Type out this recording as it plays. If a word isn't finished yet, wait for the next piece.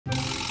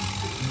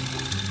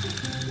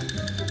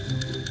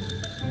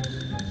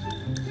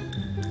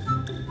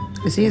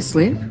Is he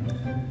asleep?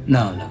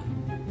 No.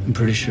 I'm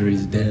pretty sure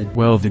he's dead.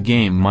 Well, the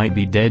game might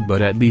be dead, but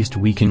at least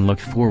we can look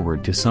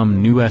forward to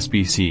some new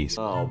SBCs.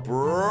 Oh,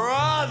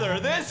 brother,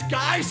 this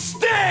guy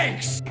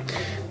stinks!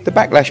 The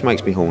backlash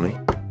makes me horny.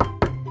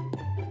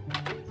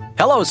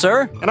 Hello,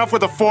 sir. Enough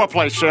with the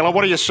foreplay, Sailor.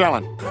 What are you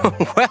selling?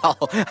 Well,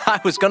 I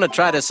was gonna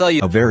try to sell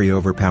you a very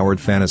overpowered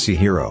fantasy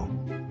hero.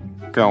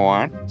 Go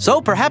on.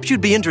 So perhaps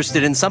you'd be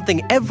interested in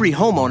something every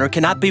homeowner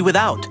cannot be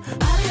without.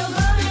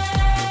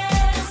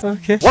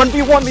 Okay.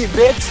 1v1 me,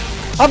 bitch!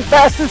 I'm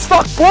fast as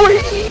fuck,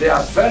 boy! They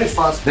are very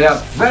fast, they are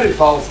very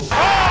powerful.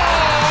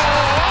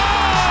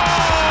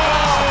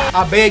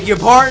 I beg your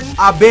pardon?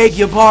 I beg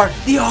your pardon.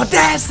 The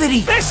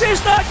audacity! This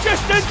is not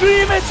just a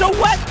dream, it's a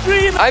wet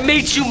dream! I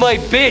made you my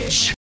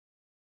bitch!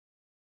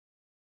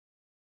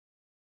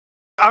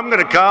 I'm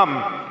gonna come.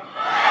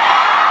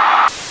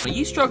 Are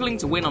you struggling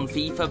to win on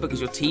FIFA because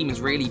your team is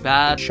really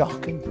bad?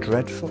 Shocking,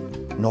 dreadful,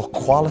 no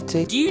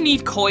quality. Do you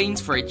need coins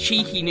for a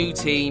cheeky new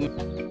team?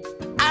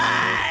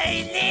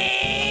 I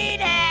need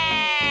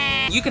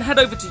it! You can head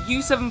over to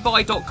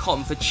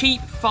u7buy.com for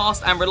cheap,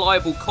 fast, and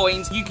reliable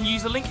coins. You can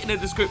use the link in the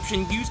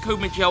description, use code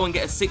Mcjell and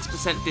get a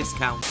 6%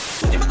 discount.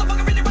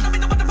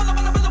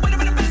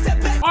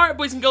 Alright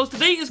boys and girls,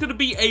 today is going to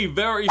be a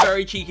very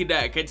cheeky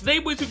day, okay? Today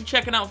boys, we'll be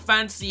checking out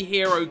Fantasy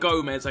Hero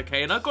Gomez,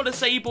 okay? And I've got to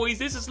say boys,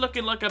 this is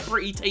looking like a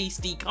pretty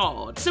tasty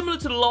card. Similar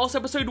to the last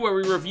episode where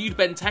we reviewed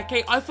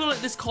Benteke, I feel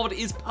like this card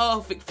is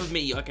perfect for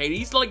me, okay?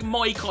 He's like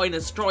my kind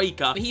of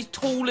striker. He's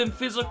tall and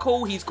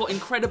physical, he's got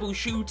incredible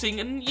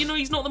shooting, and you know,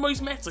 he's not the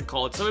most meta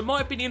card. So in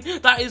my opinion,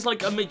 that is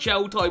like a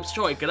Mcjell type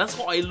striker. That's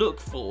what I look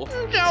for.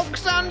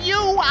 Joke's on you,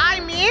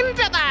 I'm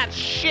into that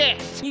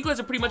shit! You guys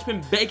have pretty much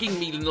been begging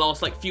me in the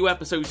last like few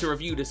episodes to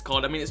review this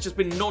card. I mean, it's just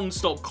been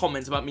non-stop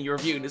comments about me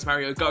reviewing this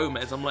Mario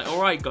Gomez. I'm like,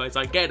 alright guys,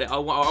 I get it,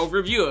 I'll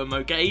review him,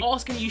 okay?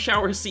 Asking you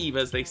shall receive,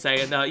 as they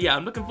say, and yeah,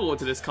 I'm looking forward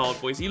to this card,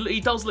 boys.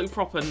 He does look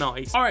proper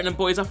nice. Alright then,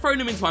 boys, I've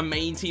thrown him into my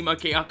main team,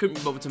 okay? I couldn't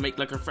be bothered to make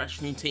like a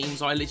fresh new team,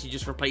 so I literally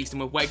just replaced him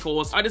with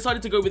Weghorst. I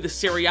decided to go with the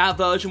Serie A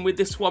version with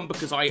this one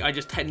because I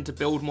just tend to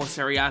build more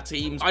Serie A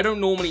teams. I don't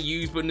normally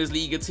use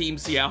Bundesliga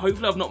teams, so yeah,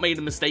 hopefully I've not made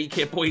a mistake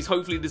here, boys.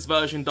 Hopefully this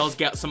version does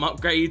get some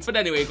upgrades. But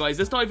anyway, guys,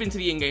 let's dive into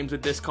the in-games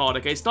with this card,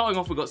 okay? Starting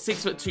off, we've got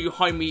 6'2",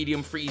 high,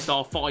 medium,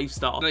 3-star,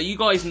 5-star. Now, you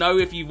guys know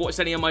if you've watched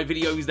any of my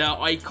videos there,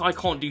 I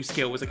can't do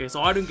skills, okay?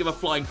 So I don't give a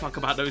flying fuck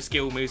about those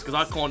skill moves because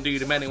I can't do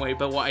them anyway.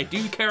 But what I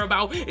do care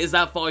about is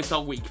that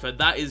 5-star weak foot.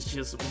 That is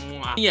just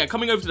mwah. Yeah,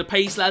 coming over to the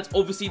pace, lads.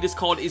 Obviously, this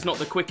card is not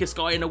the quickest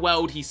guy in the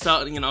world. He's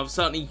certainly, you know, I've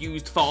certainly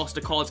used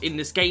faster cards in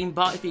this game.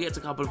 But if he gets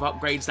a couple of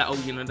upgrades, that'll,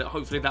 you know,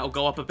 hopefully that'll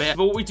go up a bit.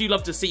 But what we do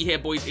love to see here,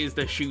 boys, is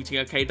the shooting,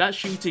 okay? That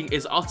shooting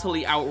is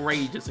utterly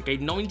outrageous, okay?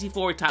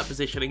 94 attack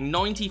positioning,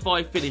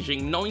 95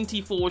 finishing,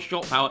 94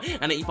 shot power,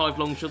 and 85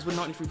 long shots with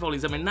 93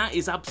 volleys. I mean, that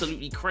is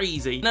absolutely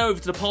crazy. Now over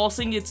to the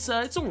passing, it's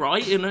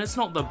alright, you know, it's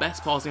not the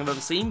best passing I've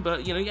ever seen,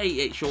 but you know,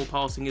 88 short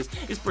passing is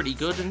pretty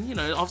good, and you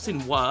know, I've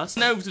seen worse.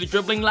 Now over to the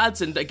dribbling,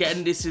 lads, and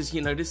again, this is,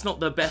 you know, this is not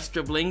the best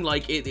dribbling.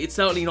 Like, it's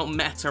certainly not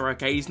meta,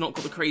 okay? He's not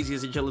got the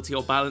craziest agility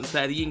or balance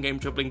there. The in-game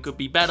dribbling could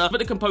be better, but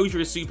the composure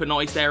is super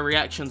nice. Their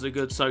reactions are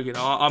good, so you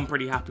know, I'm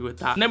pretty happy with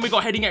that. And then we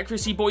got heading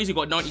accuracy, boys. We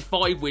got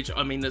 95, which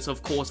I mean, that's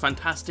of course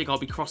fantastic. I'll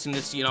be crossing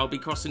this, you know, I'll be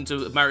crossing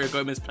to Mario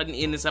Gomez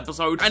plenty in this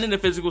episode. And in the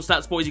physical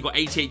stats, boys, you got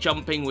 88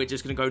 jumping, which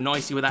is going to go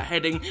nicely with that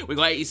heading. We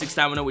got 86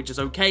 stamina, which is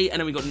okay, and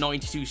then we got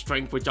 92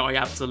 strength, which I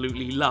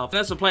absolutely love. And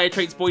as for player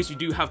traits, boys, we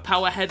do have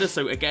power header,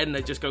 so again,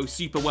 they just go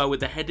super well with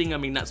the heading. I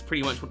mean, that's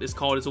pretty much what this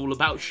card is all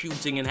about,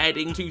 shooting and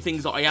heading, two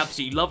things that I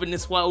absolutely love in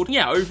this world.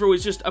 Yeah, overall,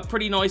 it's just a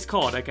pretty nice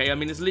card, okay? I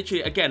mean, it's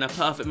literally, again, a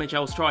perfect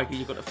Mcjell striker.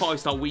 You've got the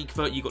 5-star weak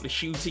foot, you got the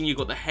shooting, you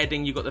got the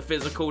heading, you got the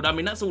physical. I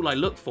mean, that's all I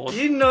look for.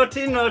 You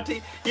naughty,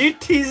 you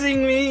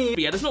teasing me. But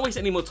yeah, let's not waste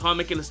any more time,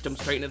 okay? Let's jump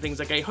straight into things,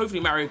 okay? Hopefully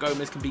Mario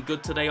Gomez can be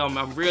good today. I'm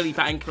really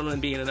banking on him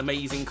being an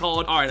amazing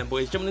card. Alright then,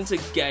 boys, jumping into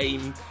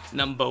game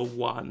number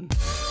 1.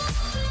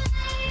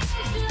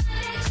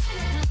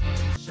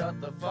 Shut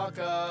the fuck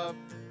up.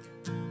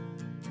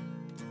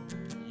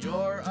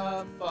 You're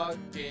a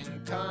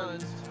fucking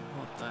cunt.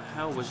 What the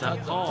hell was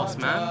that pass,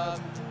 man?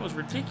 That was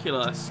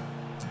ridiculous.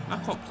 I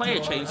can't play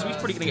a change, so he's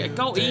probably going to get a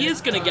goal. He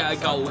is going to get a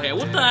goal here.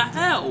 What the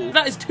hell?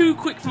 That is too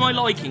quick for my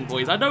liking,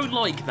 boys. I don't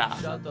like that.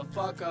 Shut the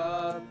fuck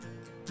up.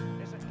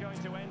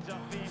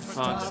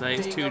 Fuck's sake,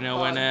 it's 2-0,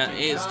 innit?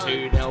 It's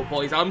 2-0,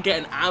 boys. I'm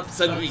getting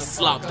absolutely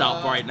slapped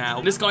up right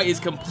now. This guy is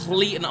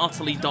complete and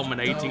utterly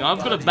dominating. I've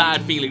got a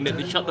bad feeling that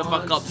the Shut the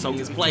Fuck Up song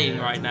is playing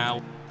right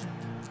now.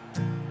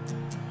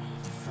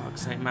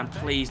 Fuck's sake, man,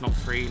 please not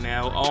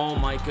 3-0. Oh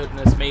my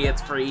goodness me,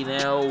 it's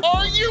 3-0.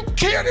 Are you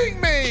kidding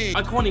me?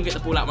 I can't even get the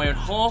ball out my own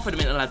half in a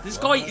minute, lads. This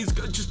guy is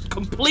just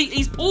complete.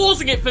 He's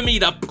pausing it for me,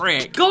 that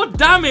prick. God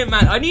damn it,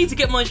 man. I need to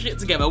get my shit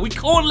together. We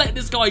can't let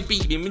this guy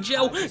beat me.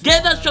 Mcjell,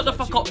 get that Shut the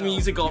Fuck Up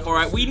music off,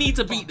 alright? We need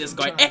to beat this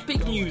guy.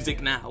 Epic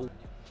music now.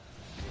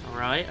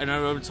 Alright, and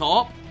over the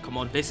top. Come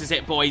on, this is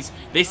it, boys.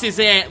 This is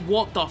it.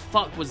 What the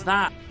fuck was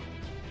that?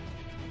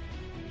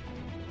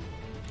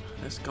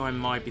 This guy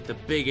might be the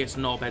biggest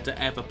knobhead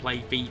to ever play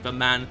FIFA,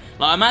 man.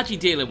 Like, I'm actually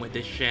dealing with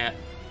this shit.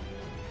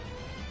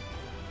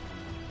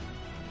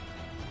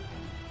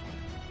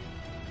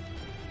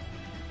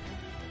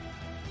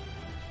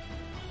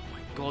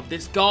 god,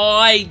 this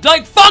guy.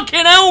 Like,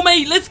 fucking hell,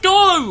 mate. Let's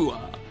go.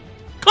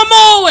 Come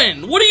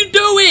on. What are you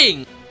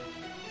doing?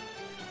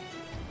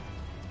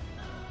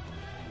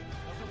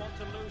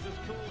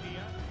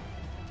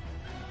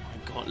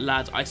 God,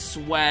 lads, I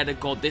swear to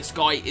God, this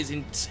guy is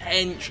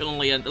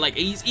intentionally, like,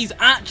 he's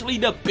actually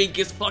the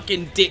biggest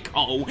fucking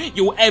dickhole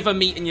you'll ever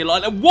meet in your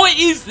life. Like, what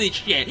is this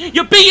shit?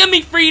 You're beating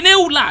me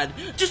 3-0, lad.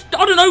 Just,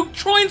 I don't know,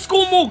 try and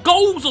score more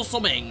goals or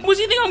something. What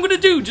do you think I'm gonna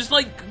do? Just,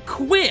 like,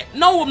 quit?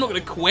 No, I'm not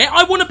gonna quit.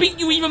 I want to beat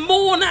you even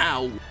more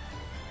now.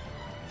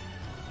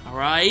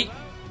 Alright.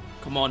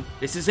 Come on,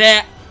 this is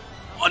it.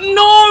 Oh,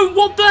 no,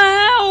 what the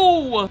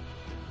hell?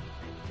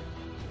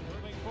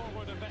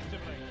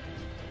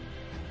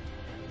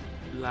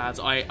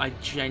 Lads, I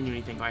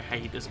genuinely think I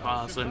hate this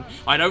person.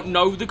 I don't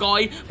know the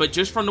guy, but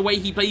just from the way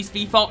he plays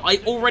FIFA, I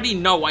already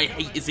know I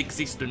hate his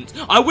existence.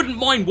 I wouldn't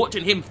mind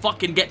watching him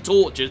fucking get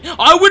tortured.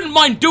 I wouldn't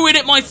mind doing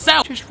it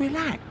myself. Just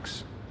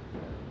relax.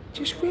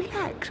 Just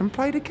relax and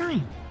play the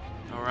game.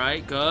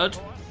 Alright, good.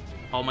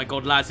 Oh my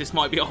god, lads, this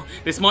might be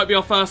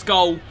our first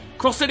goal.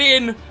 Cross it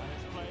in.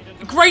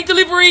 Great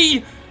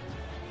delivery.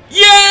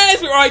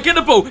 Yes! Alright, get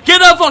the ball. Get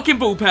that fucking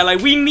ball, Pele.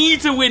 We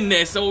need to win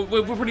this. Or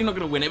we're probably not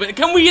going to win it, but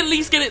can we at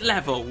least get it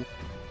level?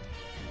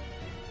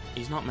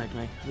 He's not made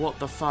me. What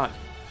the fuck?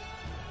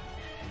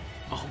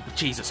 Oh,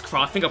 Jesus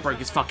Christ. I think I broke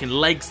his fucking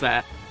legs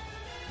there.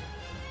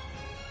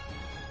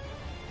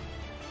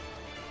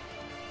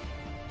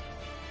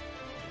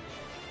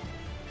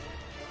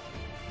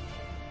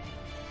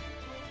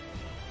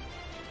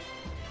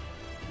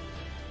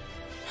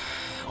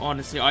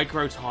 Honestly, I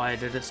grow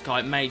tired of this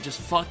guy. Mate, just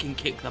fucking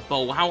kick the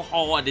ball. How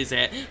hard is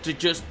it to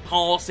just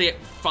pass it,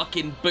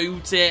 fucking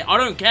boot it? I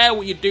don't care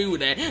what you do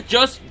with it.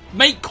 Just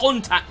make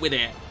contact with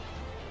it.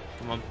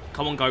 Come on.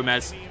 Come on,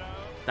 Gomez.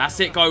 That's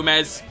it,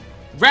 Gomez.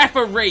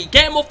 Referee,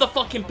 get him off the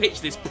fucking pitch,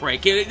 this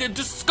prick. It's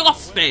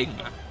disgusting.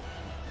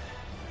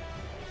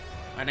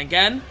 And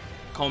again.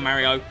 Come on,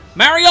 Mario.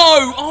 Mario!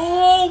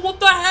 Oh, what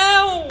the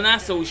hell? And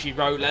that's all she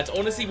wrote, lads.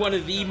 Honestly, one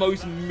of the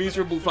most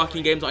miserable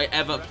fucking games I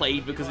ever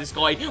played because this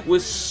guy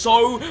was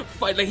so...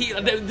 Like,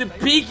 the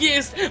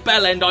biggest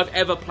bell end I've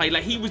ever played.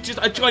 Like, he was just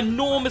a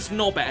ginormous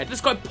knobhead.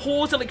 This guy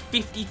paused it like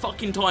 50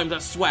 fucking times, I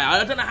swear.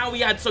 I don't know how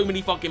he had so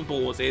many fucking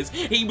pauses.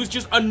 He was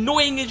just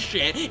annoying as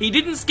shit. He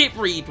didn't skip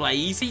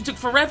replays. He took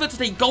forever to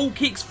take goal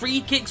kicks,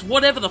 free kicks,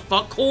 whatever the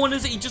fuck.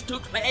 Corners, he just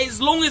took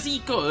as long as he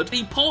could.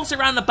 He'd pass it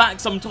around the back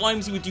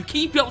sometimes. He would do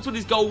keep-ups with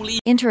his goalie.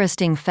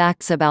 Interesting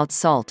facts about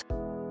salt.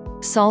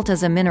 Salt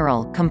is a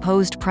mineral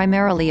composed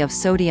primarily of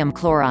sodium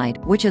chloride,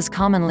 which is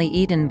commonly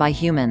eaten by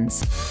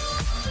humans.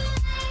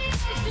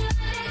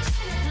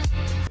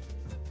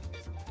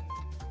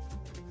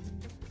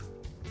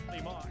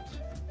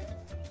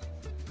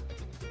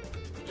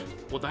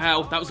 What the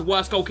hell? That was the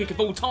worst goal kick of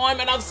all time,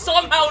 and I've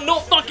somehow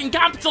not fucking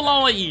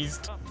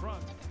capitalised!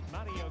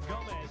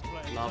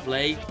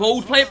 Lovely.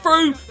 Ball, play it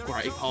through!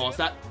 Great pass,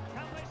 that...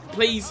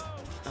 Please.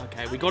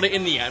 Okay, we got it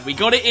in the end. We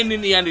got it in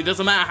the end. It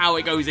doesn't matter how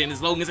it goes in,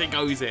 as long as it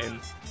goes in.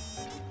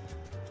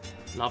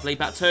 Lovely,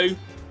 back two.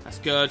 That's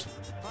good.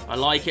 I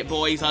like it,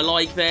 boys. I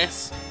like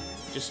this.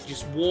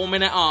 Just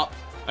warming it up.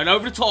 And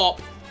over the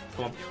top.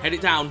 Come on, head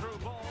it down.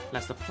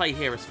 Let's the play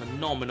here is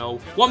phenomenal.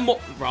 One more.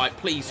 Right,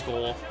 please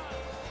score.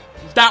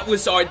 That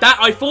was, sorry, that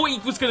I thought he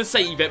was going to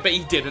save it, but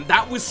he didn't.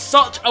 That was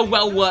such a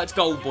well-worked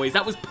goal, boys.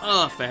 That was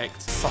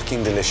perfect.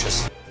 Fucking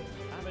delicious.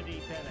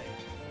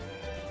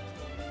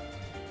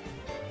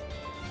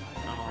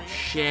 Oh,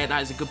 shit,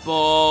 that is a good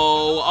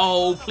ball.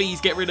 Oh, please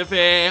get rid of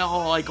it.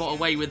 Oh, I got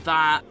away with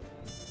that.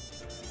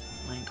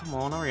 Man, come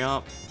on, hurry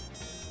up.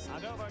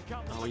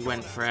 Oh, he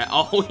went for it.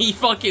 Oh, he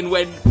fucking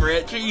went for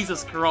it.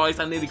 Jesus Christ,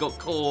 I nearly got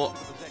caught.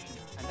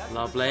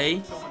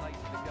 Lovely.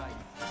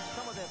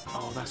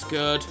 Oh, that's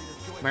good.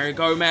 Mario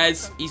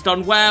Gomez, he's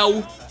done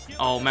well.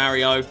 Oh,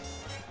 Mario.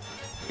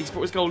 He's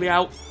brought his goalie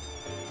out.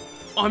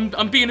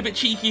 I'm being a bit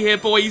cheeky here,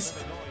 boys.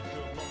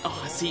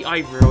 Oh, see, I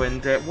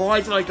ruined it.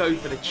 Why did I go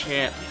for the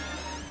chip?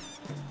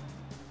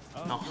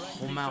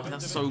 Oh, man,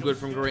 that's so good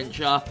from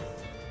Garincha.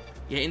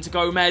 Yeah, into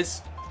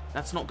Gomez.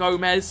 That's not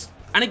Gomez.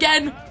 And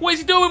again, what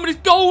is he doing with his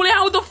goalie?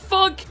 How the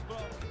fuck?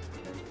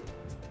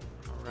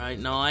 Alright,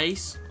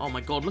 nice. Oh,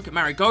 my God, look at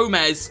Mario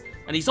Gomez.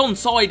 And he's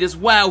onside as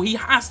well. He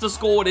has to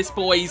score this,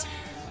 boys.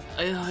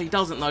 He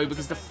doesn't, though,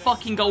 because the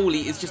fucking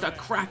goalie is just a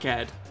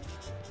crackhead.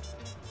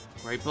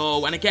 Great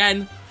ball. And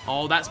again.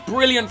 Oh, that's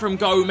brilliant from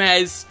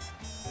Gomez.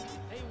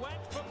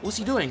 What's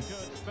he doing?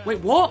 Wait,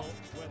 what?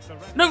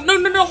 No,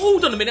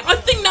 hold on a minute. I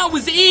think that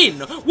was in.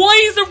 Why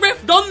has the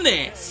ref done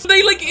this?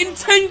 They, like,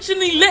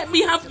 intentionally let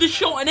me have the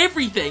shot and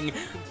everything.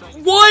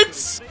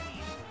 What?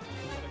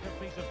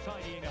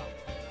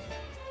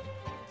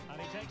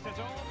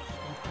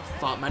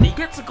 Fuck, man, he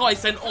gets a guy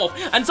sent off,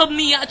 and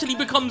suddenly he actually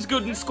becomes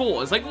good and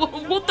scores. Like,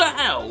 what the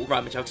hell?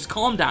 Right, Mcjell, just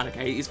calm down,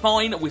 okay? It's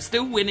fine. We're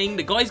still winning.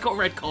 The guy's got a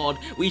red card.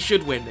 We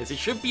should win this. It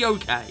should be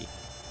okay.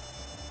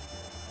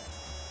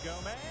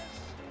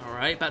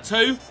 Alright, back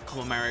two. Come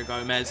on, Mario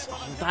Gomez.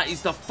 Oh, that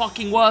is the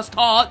fucking worst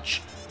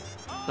touch.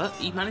 but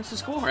he managed to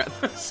score it.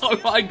 So,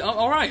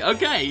 alright,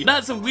 okay.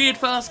 That's a weird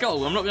first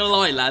goal, I'm not gonna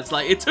lie, lads.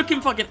 Like, it took him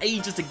fucking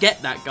ages to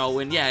get that goal,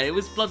 and yeah, it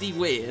was bloody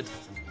weird.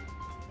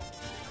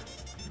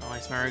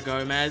 Nice, Mario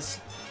Gomez.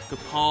 Good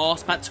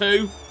pass, back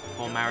two.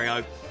 Come on,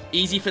 Mario.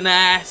 Easy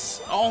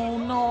finesse. Oh,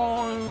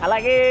 no. I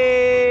like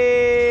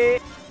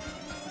it.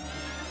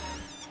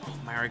 Oh,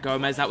 Mario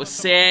Gomez, that was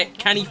sick.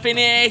 Can he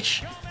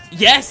finish?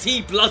 Yes,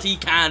 he bloody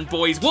can,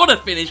 boys. What a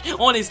finish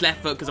on his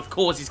left foot, because of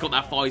course he's got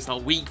that 5-star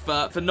weak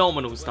foot.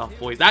 Phenomenal stuff,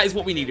 boys. That is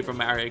what we needed from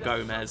Mario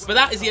Gomez. But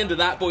that is the end of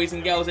that, boys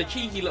and girls. A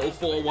cheeky little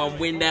 4-1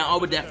 win there. I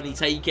would definitely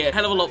take it.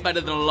 Hell of a lot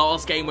better than the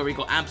last game where we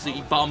got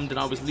absolutely bummed and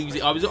I was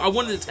losing. I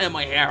wanted to tear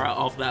my hair out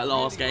after that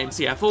last game.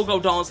 So yeah, 4-goal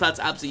dance, lads.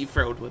 Absolutely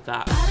thrilled with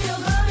that.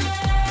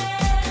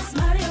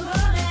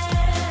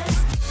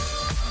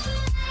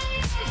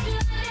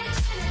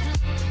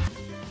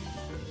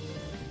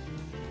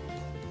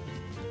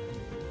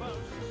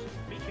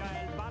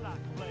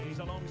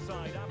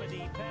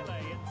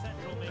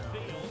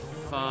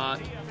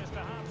 Fuck.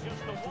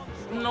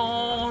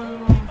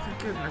 No,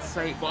 for goodness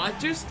sake, but I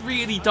just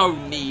really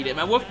don't need it,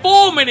 man. We're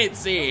 4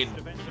 minutes in.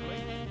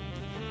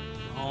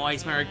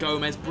 Nice, Mario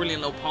Gomez,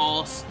 brilliant little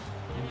pass.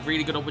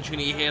 Really good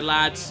opportunity here,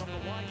 lads.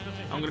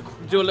 I'm going to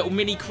do a little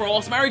mini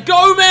cross. Mario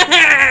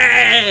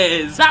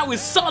Gomez! That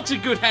was such a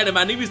good header,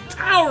 man. He was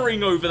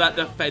towering over that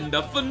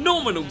defender.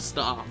 Phenomenal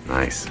stuff.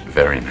 Nice,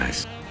 very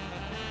nice.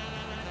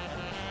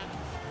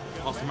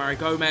 Pass to Mario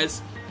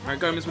Gomez. Mario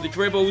Gomez with the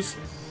dribbles.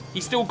 He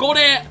still got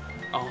it.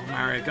 Oh,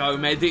 Mario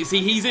Gomez.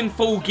 See, he's in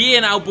full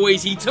gear now,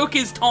 boys. He took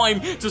his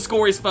time to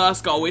score his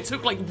first goal. It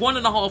took like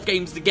 1.5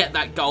 games to get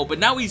that goal, but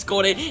now he's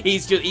got it. He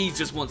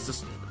just wants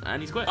to...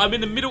 And he's quit. I'm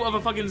in the middle of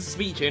a fucking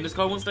speech here, and this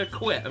guy wants to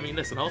quit. I mean,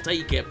 listen, I'll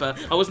take it,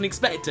 but I wasn't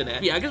expecting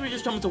it. Yeah, I guess we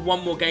just jump into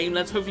one more game.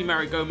 Let's hopefully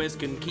Mario Gomez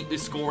can keep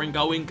this scoring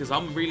going, because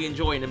I'm really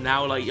enjoying him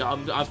now. Like,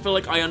 I feel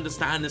like I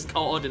understand this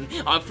card, and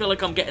I feel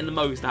like I'm getting the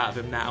most out of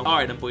him now. All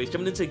right, then, boys,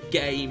 jumping into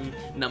game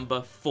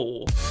number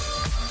 4.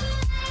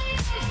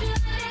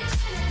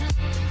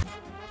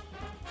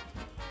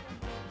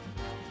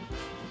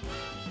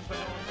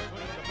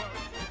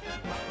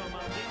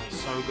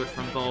 So good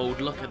from Bold.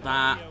 Look at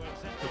that.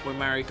 Look with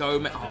Mario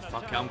Gomez. Oh,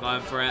 fuck it. I'm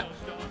going for it.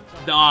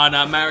 No,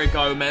 Mario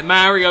Gomez.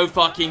 Mario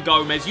fucking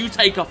Gomez. You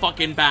take a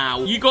fucking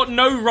bow. You got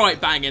no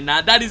right banging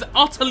that. That is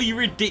utterly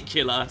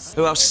ridiculous.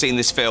 Who else has seen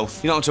this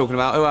filth? You know what I'm talking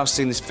about? Who else has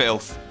seen this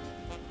filth?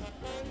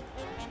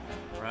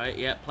 Right,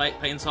 yeah. Play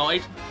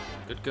inside.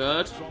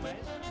 Good.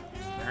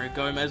 Mario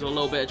Gomez with a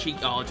little bit of cheek.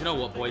 Oh, do you know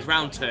what, boys?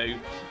 Round 2.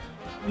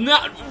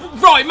 No,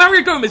 right,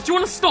 Mario Gomez. Do you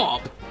want to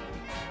stop?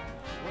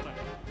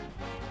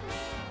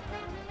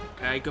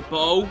 Okay, good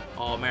ball.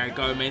 Oh, Mario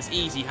Gomez,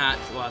 easy hat.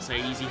 Well, I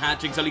say easy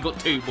hat. He's only got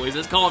 2, boys.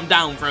 Let's calm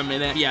down for a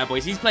minute. Yeah,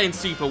 boys, he's playing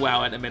super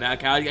well at the minute.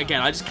 Okay,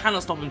 again, I just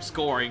cannot stop him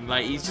scoring.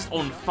 Like, he's just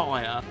on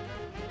fire.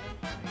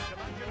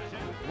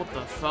 What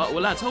the fuck?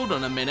 Well, lads, hold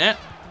on a minute.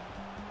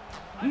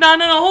 No,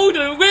 hold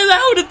on. Where the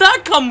hell did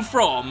that come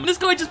from? This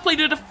guy just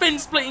played a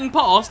defense-splitting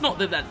pass. Not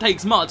that that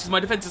takes much, because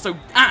my defense is so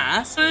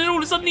ass. And then all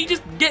of a sudden, he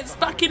just gets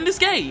back in this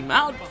game.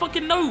 Out of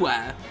fucking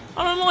nowhere.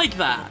 I don't like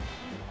that.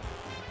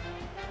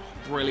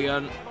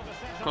 Brilliant.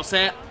 Cross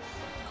it.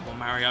 Come on,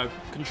 Mario.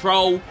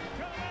 Control.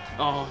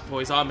 Oh,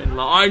 boys, I'm in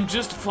love. I'm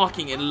just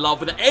fucking in love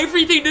with it.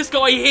 Everything this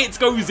guy hits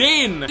goes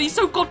in. He's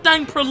so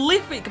goddamn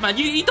prolific, man.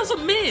 He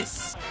doesn't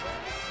miss.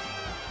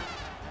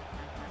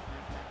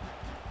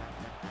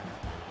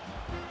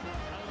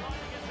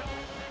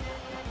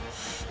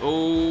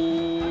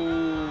 Oh.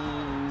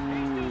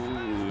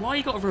 Why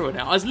you gotta ruin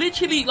it? I was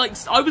literally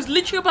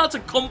about to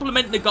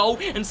compliment the goal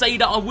and say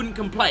that I wouldn't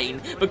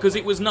complain because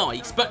it was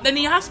nice, but then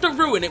he has to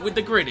ruin it with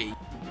the gritty.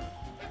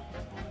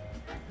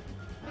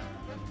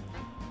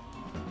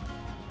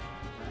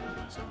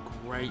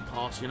 Great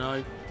pass, you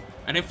know.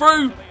 And then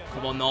through.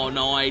 Come on, no,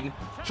 9.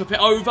 Chop it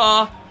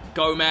over.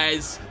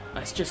 Gomez.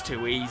 That's just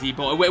too easy,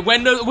 boy.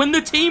 When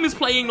the team is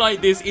playing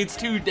like this, it's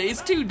too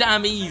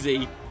damn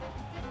easy.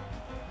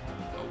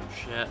 Oh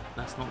shit,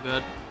 that's not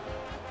good.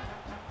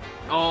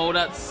 Oh,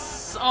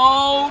 that's...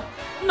 Oh,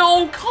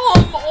 no,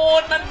 come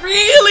on, man.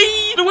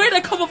 Really? The way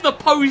they come off the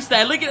post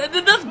there, look at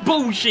that. That's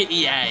bullshit,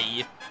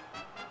 EA.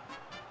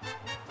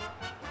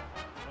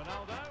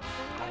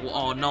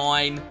 Oh,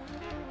 9.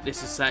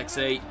 This is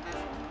sexy.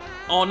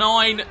 Oh,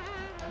 9.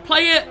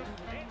 Play it.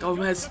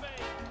 Gomez.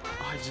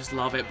 I just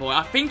love it, boy.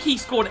 I think he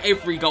scored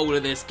every goal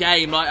of this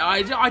game. Like,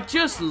 I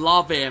just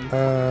love him.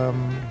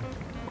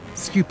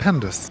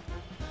 Stupendous.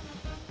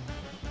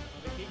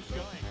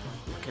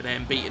 Look at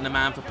him beating the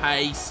man for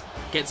pace.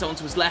 Gets it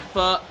onto his left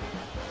foot.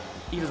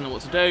 He doesn't know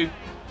what to do.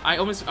 I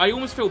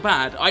almost feel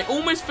bad. I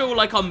almost feel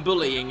like I'm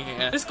bullying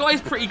here. This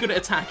guy's pretty good at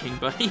attacking,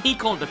 but he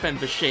can't defend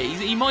for shit.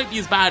 He might be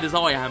as bad as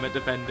I am at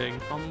defending.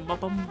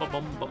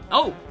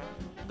 Oh!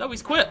 No,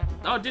 he's quit.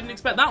 Oh, I didn't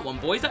expect that one,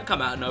 boys. That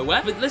come out of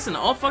nowhere. But listen,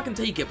 I'll fucking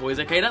take it, boys,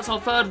 okay? That's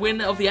our 3rd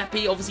win of the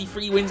Epi. Obviously,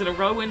 3 wins in a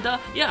row, and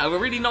yeah, a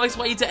really nice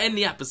way to end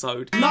the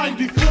episode.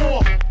 94.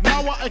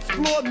 Now I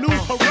explore new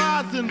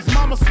horizons.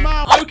 Mama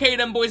smile. Okay,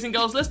 then, boys and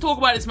girls, let's talk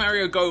about this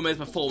Mario Gomez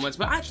performance.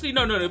 But actually,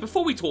 no.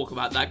 Before we talk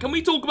about that, can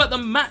we talk about the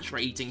match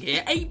rating? rating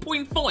here.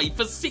 8.5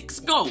 for 6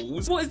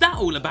 goals. What is that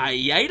all about,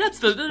 EA? That's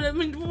the, I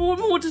mean, what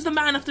more does the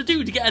man have to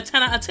do to get a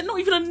 10 out of 10? Not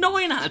even a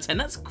 9 out of 10.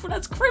 That's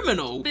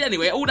criminal. But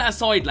anyway, all that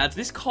aside, lads,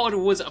 this card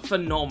was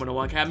phenomenal,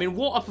 okay? I mean,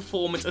 what a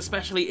performance,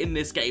 especially in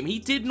this game. He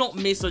did not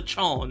miss a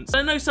chance.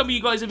 I know some of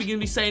you guys are going to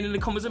be saying in the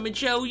comments,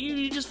 Mcjell,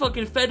 you just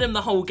fucking fed him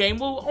the whole game.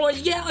 Well,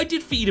 yeah, I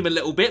did feed him a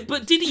little bit,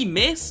 but did he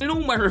miss? In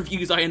all my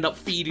reviews, I end up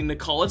feeding the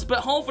cards,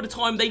 but half of the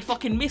time, they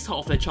fucking miss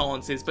half their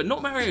chances. But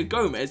not Mario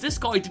Gomez. This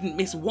guy didn't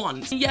miss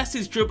once. Yes,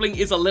 his dribbling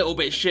is a little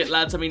bit shit,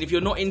 lads. I mean, if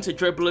you're not into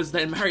dribblers,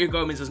 then Mario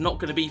Gomez is not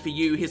going to be for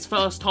you. His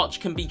first touch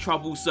can be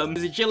troublesome.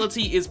 His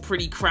agility is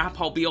pretty crap,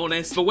 I'll be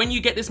honest. But when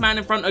you get this man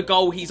in front of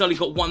goal, he's only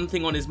got one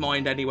thing on his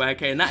mind anyway,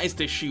 okay? And that is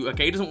to shoot,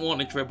 okay? He doesn't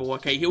want to dribble,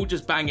 okay? He'll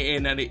just bang it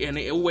in, and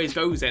it always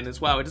goes in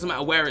as well. It doesn't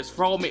matter where it's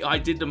from. I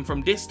did them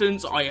from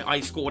distance. I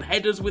scored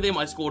headers with him.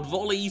 I scored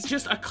volleys.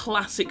 Just a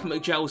classic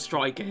Mcjell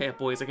striker here,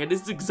 boys, okay?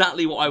 This is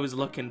exactly what I was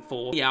looking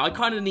for. Yeah, I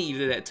kind of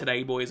needed it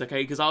today, boys,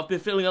 okay? Because I've been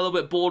feeling a little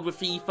bit bored with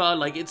FIFA.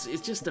 Like, it's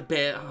just a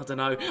bit, I don't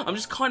know. I'm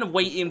just kind of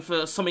waiting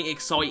for something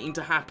exciting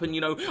to happen,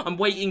 you know? I'm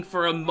waiting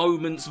for a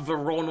moment's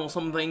Veron or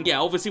something. Yeah,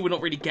 obviously, we're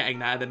not really getting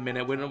that in a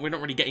minute. We're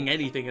not really getting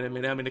anything in a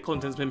minute. I mean, the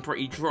content's been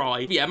pretty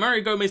dry. But yeah,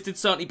 Mario Gomez did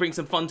certainly bring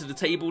some fun to the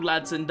table,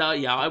 lads. And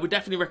yeah, I would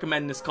definitely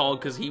recommend this card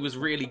because he was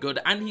really good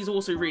and he's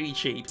also really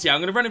cheap. So yeah,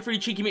 I'm going to run it through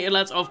cheeky meter,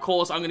 lads. Of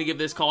course, I'm going to give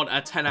this card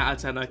a 10 out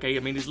of 10, okay? I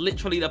mean, he's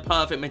literally the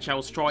perfect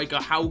Mcjell striker.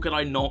 How could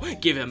I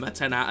not give him a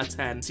 10 out of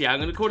 10? So yeah, I'm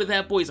going to call it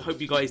there, boys. I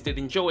hope you guys did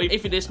enjoy.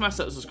 If you did, smash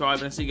that subscribe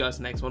and I'll see you guys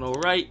next one,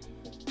 alright?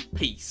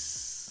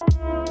 Peace.